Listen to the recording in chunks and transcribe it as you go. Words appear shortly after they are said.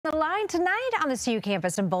the line tonight on the CU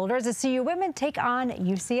campus in Boulder as the CU women take on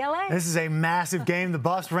UCLA. This is a massive game. The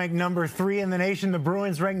Buffs ranked number 3 in the nation. The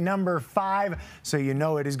Bruins ranked number 5. So you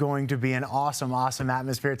know it is going to be an awesome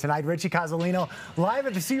atmosphere tonight. Richie Cozzolino live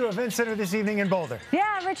at the CU Event Center this evening in Boulder.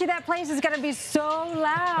 Yeah, Richie, that place is going to be so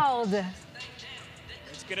loud.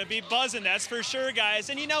 It's going to be buzzing, that's for sure, guys.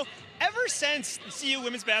 And you know, ever since the CU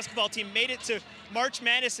women's basketball team made it to March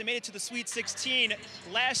Madness and made it to the Sweet 16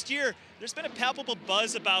 last year, there's been a palpable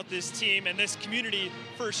buzz about this team and this community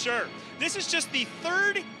for sure. This is just the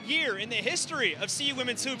 3rd year in the history of CU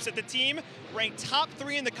women's hoops that the team ranked top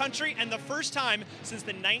 3 in the country, and the first time since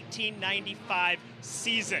the 1995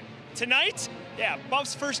 season. Tonight, yeah,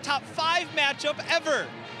 Buffs' first top 5 matchup ever.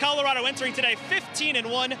 Colorado entering today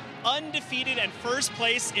 15-1, undefeated and first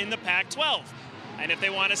place in the Pac-12. And if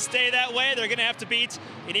they want to stay that way, they're going to have to beat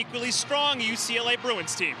an equally strong UCLA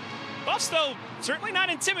Bruins team. Buffs, though, certainly not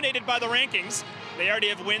intimidated by the rankings. They already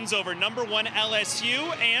have wins over number 1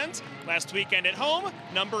 LSU and, last weekend at home,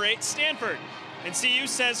 number 8 Stanford. And CU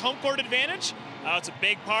says home court advantage, it's a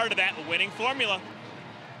big part of that winning formula.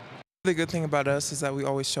 The good thing about us is that we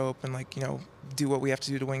always show up and, do what we have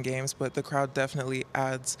to do to win games, but the crowd definitely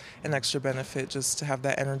adds an extra benefit just to have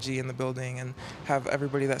that energy in the building and have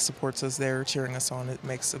everybody that supports us there cheering us on. It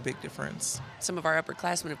makes a big difference. Some of our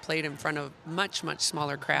upperclassmen have played in front of much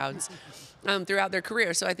smaller crowds throughout their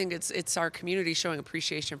career, so I think it's our community showing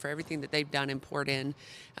appreciation for everything that they've done and poured in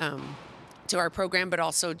to our program, but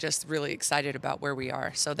also just really excited about where we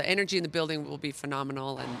are. So the energy in the building will be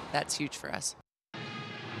phenomenal, and that's huge for us.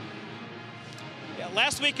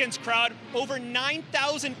 Last weekend's crowd, over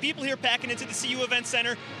 9,000 people here packing into the CU Event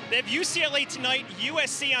Center. They have UCLA tonight,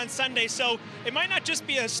 USC on Sunday, so it might not just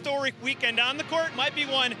be a historic weekend on the court, it might be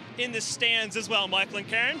one in the stands as well, Michael and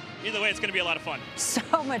Karen. Either way, it's going to be a lot of fun. So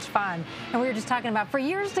much fun. And we were just talking about for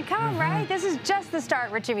years to come, right? This is just the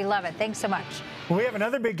start, Richie. We love it. Thanks so much. Well, we have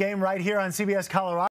another big game right here on CBS Colorado.